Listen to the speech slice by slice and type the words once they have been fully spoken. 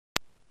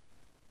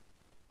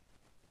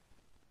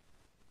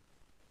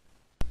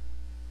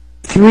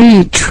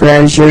three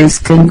treasures.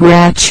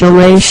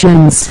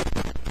 Congratulations.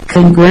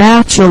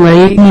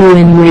 Congratulate you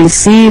in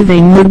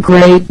receiving the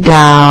great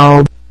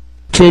Tao.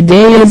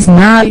 Today is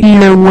not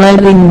your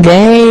wedding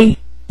day,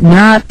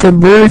 not the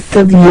birth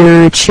of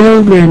your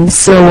children,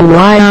 so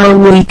why are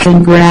we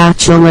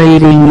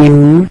congratulating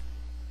you?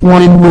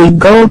 When we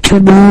go to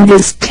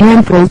Buddhist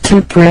temple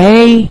to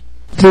pray,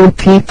 do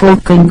people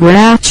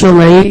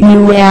congratulate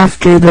you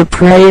after the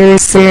prayer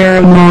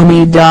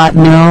ceremony?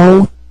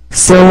 No.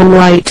 So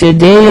why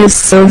today is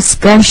so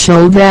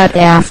special that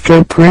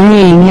after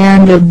praying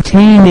and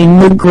obtaining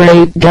the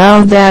great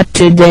Tao that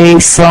today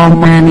so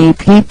many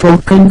people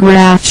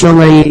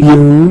congratulate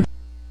you?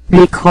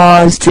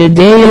 Because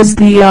today is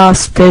the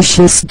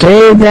auspicious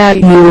day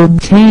that you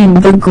obtained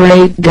the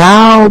great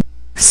Tao.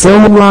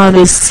 So what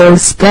is so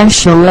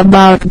special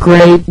about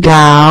great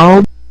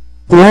Tao?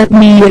 Let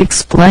me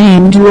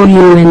explain to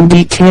you in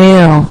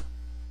detail.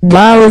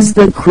 Tao is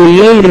the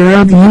creator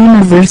of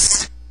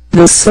universe,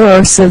 the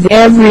source of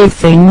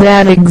everything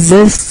that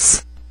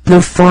exists,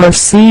 the four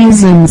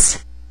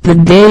seasons, the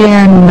day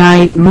and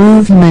night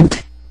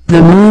movement,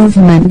 the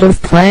movement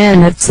of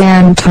planets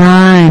and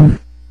time.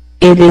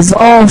 It is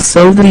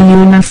also the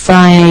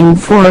unifying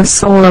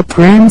force or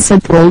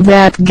principle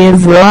that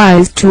give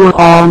rise to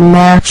all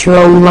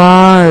natural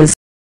laws.